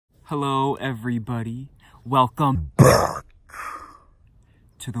Hello everybody, welcome back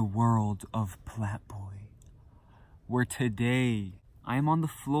to the world of Plat-Boy, where today I am on the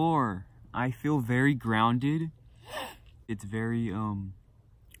floor. I feel very grounded. It's very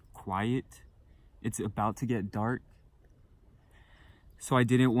quiet. It's about to get dark, so I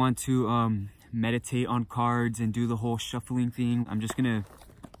didn't want to meditate on cards and do the whole shuffling thing. I'm just gonna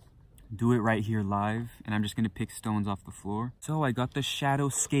do it right here live, and I'm just gonna pick stones off the floor. So I got the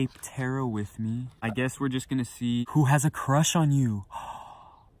Shadowscape Tarot with me. I guess we're just gonna see who has a crush on you.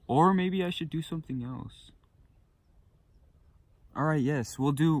 Or maybe I should do something else. All right, yes,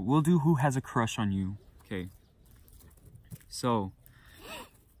 we'll do who has a crush on you. Okay. So,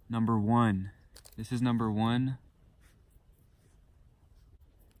 number one. This is number one.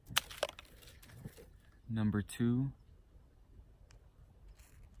 Number two.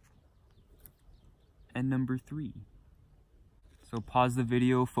 And number three. So pause the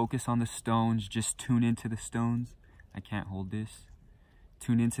video, focus on the stones, just tune into the stones. I can't hold this.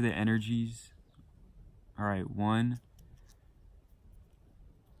 Tune into the energies. All right, 1,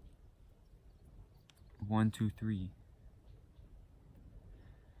 2, 3.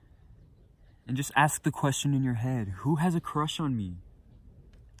 And just ask the question in your head, who has a crush on me?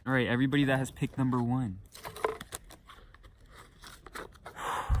 All right, everybody that has picked number one.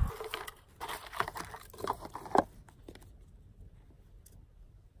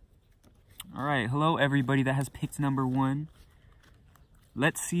 All right, hello everybody that has picked number one.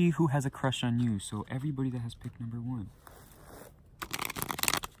 Let's see who has a crush on you. So everybody that has picked number one.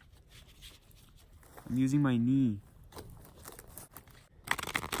 I'm using my knee.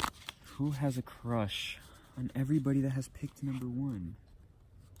 Who has a crush on everybody that has picked number one?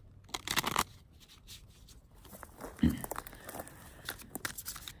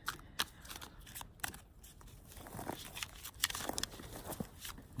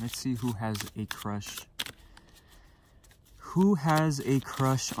 Let's see who has a crush. Who has a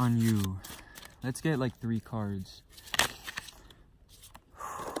crush on you? Let's get like 3 cards.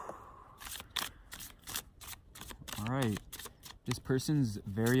 All right. This person's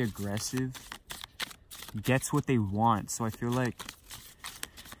very aggressive. Gets what they want. So I feel like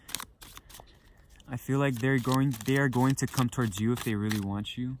they are going to come towards you if they really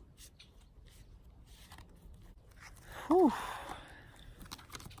want you. Whew.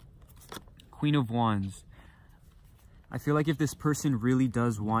 Queen of Wands. I feel like if this person really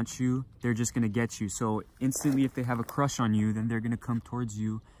does want you, they're just going to get you. So instantly, if they have a crush on you, then they're going to come towards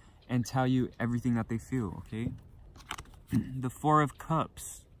you and tell you everything that they feel, okay? The 4 of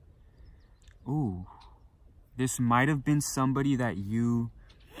Cups. Ooh. This might have been somebody that you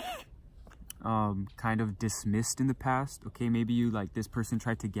kind of dismissed in the past, okay? Maybe you, like, this person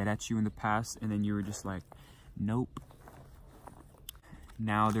tried to get at you in the past, and then you were just like, nope.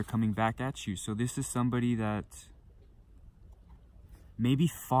 Now they're coming back at you. So this is somebody that maybe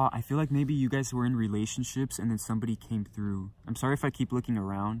fought. I feel like maybe you guys were in relationships and then somebody came through. I'm sorry if I keep looking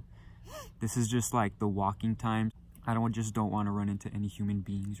around. This is just like the walking time. I just don't want to run into any human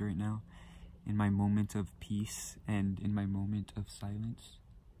beings right now in my moment of peace and in my moment of silence.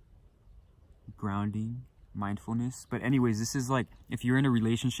 Grounding, mindfulness. But anyways, this is like if you're in a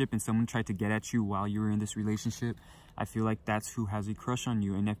relationship and someone tried to get at you while you were in this relationship, I feel like that's who has a crush on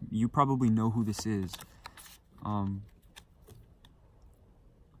you, and if you probably know who this is. But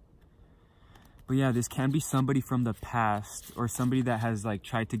yeah, this can be somebody from the past or somebody that has like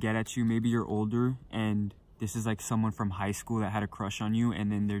tried to get at you. Maybe you're older and this is like someone from high school that had a crush on you,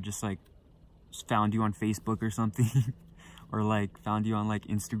 and then they're just like found you on Facebook or something or like found you on like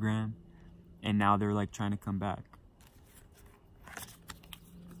Instagram, and now they're like trying to come back.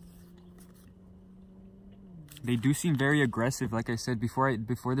 They do seem very aggressive. Like I said before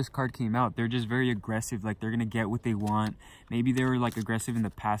this card came out, they're just very aggressive. Like they're gonna get what they want. Maybe they were like aggressive in the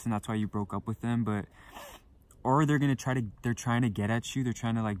past and that's why you broke up with them, but or they're trying to get at you. They're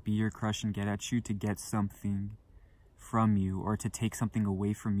trying to like be your crush and get at you to get something from you or to take something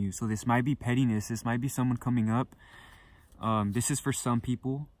away from you. So this might be pettiness. This might be someone coming up. This is for some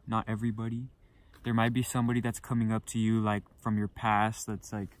people, not everybody. There might be somebody that's coming up to you like from your past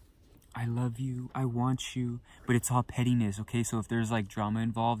that's like, I love you, I want you, but it's all pettiness, okay? So if there's like drama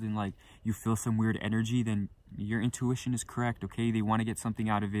involved and like you feel some weird energy, then your intuition is correct, okay? They want to get something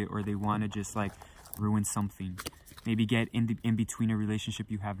out of it, or they want to just like ruin something. Maybe get in between a relationship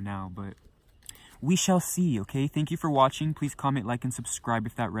you have now, but we shall see, okay? Thank you for watching. Please comment, like, and subscribe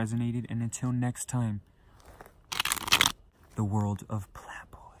if that resonated. And until next time, the world of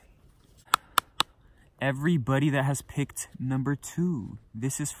Plat-Boy. Everybody that has picked number 2,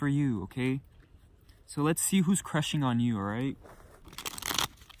 this is for you, okay? So let's see who's crushing on you, all right?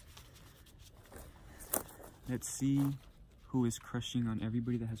 Let's see who is crushing on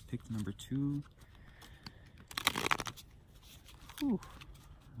everybody that has picked number 2. Whew. All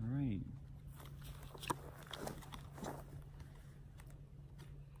right.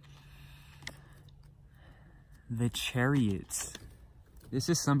 The Chariot. This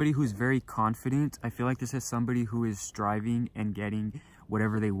is somebody who's very confident. I feel like this is somebody who is striving and getting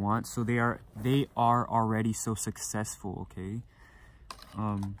whatever they want. So they are already so successful, okay?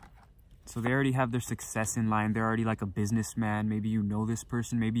 So they already have their success in line. They're already like a businessman. Maybe you know this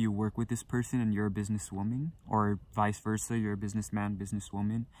person. Maybe you work with this person and you're a businesswoman, or vice versa. You're a businessman,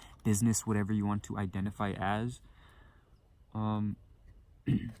 businesswoman, business, whatever you want to identify as. But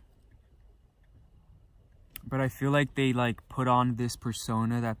I feel like they like put on this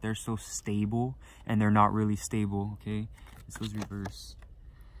persona that they're so stable, and they're not really stable, okay? This was reverse.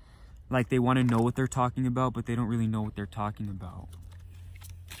 Like they want to know what they're talking about, but they don't really know what they're talking about.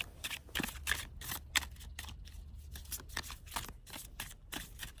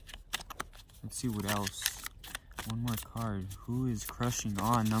 Let's see what else. One more card. Who is crushing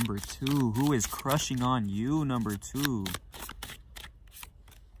on number 2? Who is crushing on you, number 2?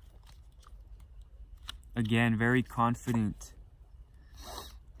 Again, very confident.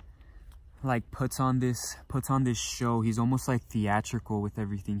 Like puts on this show. He's almost like theatrical with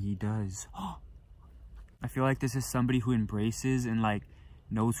everything he does. I feel like this is somebody who embraces and like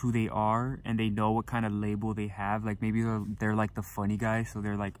knows who they are, and they know what kind of label they have. Like maybe they're like the funny guy, so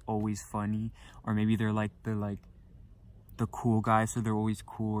they're like always funny, or maybe they're like the cool guy, so they're always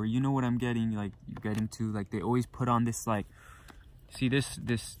cool. Or you know what I'm getting, like you're getting to, like they always put on this, like, see this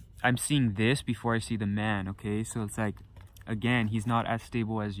I'm seeing this before I see the man, okay? So it's like, again, he's not as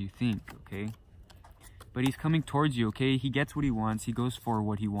stable as you think, okay? But he's coming towards you, okay? He gets what he wants. He goes for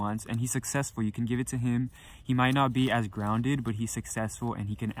what he wants, and he's successful. You can give it to him. He might not be as grounded, but he's successful, and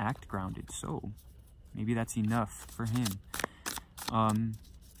he can act grounded. So maybe that's enough for him.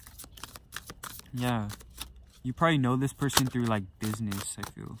 Yeah. You probably know this person through, like, business, I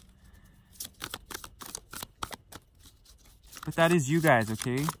feel. But that is you guys,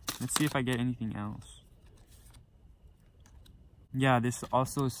 okay? Let's see if I get anything else. Yeah, this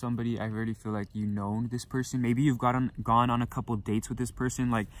also is somebody I already feel like you know this person. Maybe you've gone on a couple dates with this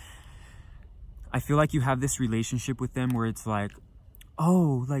person. Like, I feel like you have this relationship with them where it's like,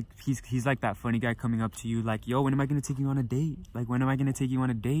 oh, like he's like that funny guy coming up to you like, yo, when am I gonna take you on a date? Like, when am I gonna take you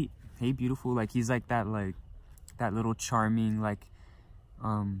on a date? Hey, beautiful. Like, he's like that little charming, like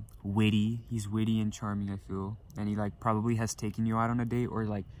witty. He's witty and charming, I feel. And he like probably has taken you out on a date, or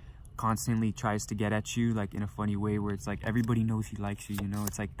like constantly tries to get at you like in a funny way where it's like everybody knows he likes you, you know?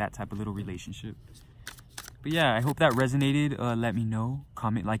 It's like that type of little relationship. But yeah, I hope that resonated. Let me know.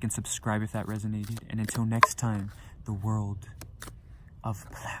 Comment, like, and subscribe if that resonated. And until next time, the world of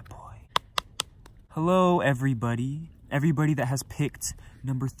Playboy. Hello, everybody. Everybody that has picked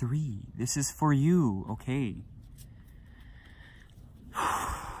number 3. This is for you, okay?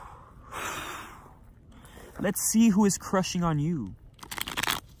 Let's see who is crushing on you.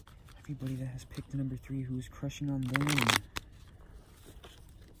 Everybody that has picked number 3, who is crushing on them.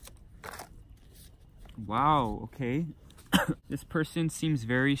 Wow, okay. This person seems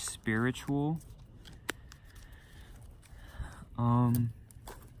very spiritual.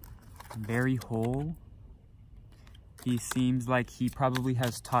 Very whole. He seems like he probably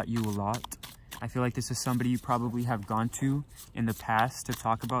has taught you a lot. I feel like this is somebody you probably have gone to in the past to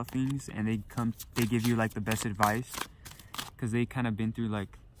talk about things, and they give you like the best advice because they kind of been through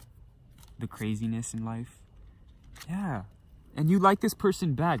like the craziness in life. Yeah. And you like this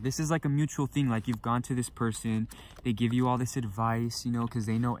person back. This is like a mutual thing. Like, you've gone to this person, they give you all this advice, you know, because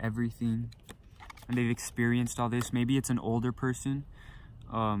they know everything and they've experienced all this. Maybe it's an older person,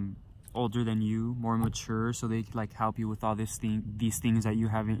 older than you, more mature, so they like help you with all these things that you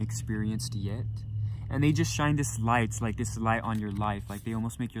haven't experienced yet. And they just shine this light on your life. Like, they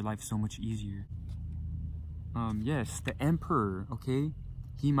almost make your life so much easier. Yes, the Emperor, okay?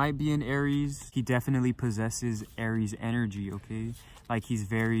 He might be in Aries. He definitely possesses Aries energy, okay? Like, he's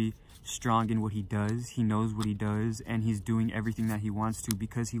very strong in what he does. He knows what he does, and he's doing everything that he wants to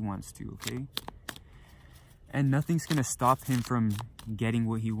because he wants to, okay? And nothing's gonna stop him from getting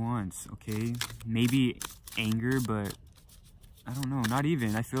what he wants, okay? Maybe anger, but I don't know, not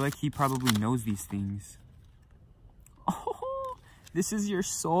even. I feel like he probably knows these things. Oh, this is your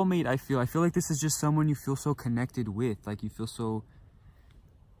soulmate, I feel. I feel like this is just someone you feel so connected with. Like, you feel so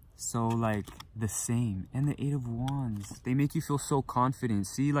like the same. And the 8 of Wands, they make you feel so confident.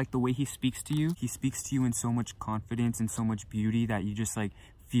 See, like the way he speaks to you in so much confidence and so much beauty that you just like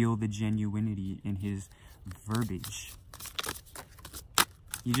feel the genuinity in his verbiage.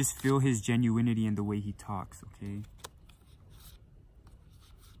 You just feel his genuinity in the way he talks, okay?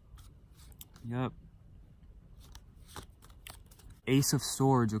 Yep. Ace of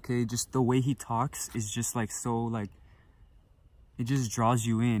Swords, okay? Just the way he talks is just like so like it just draws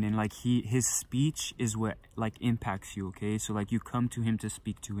you in, and like his speech is what like impacts you, okay? So like you come to him to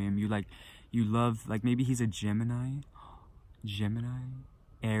speak to him. You love, like maybe he's a Gemini,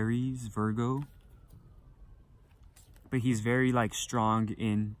 Aries, Virgo. But he's very like strong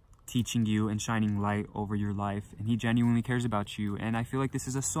in teaching you and shining light over your life, and he genuinely cares about you. And I feel like this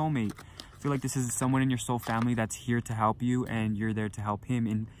is a soulmate. I feel like this is someone in your soul family that's here to help you, and you're there to help him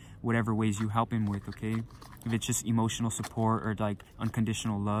in whatever ways you help him with, okay? If it's just emotional support or like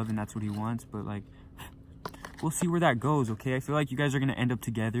unconditional love, and that's what he wants, but like we'll see where that goes, okay? I feel like you guys are gonna end up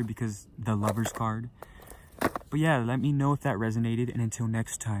together because the Lovers card. But yeah, let me know if that resonated, and until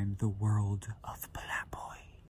next time, the world of play.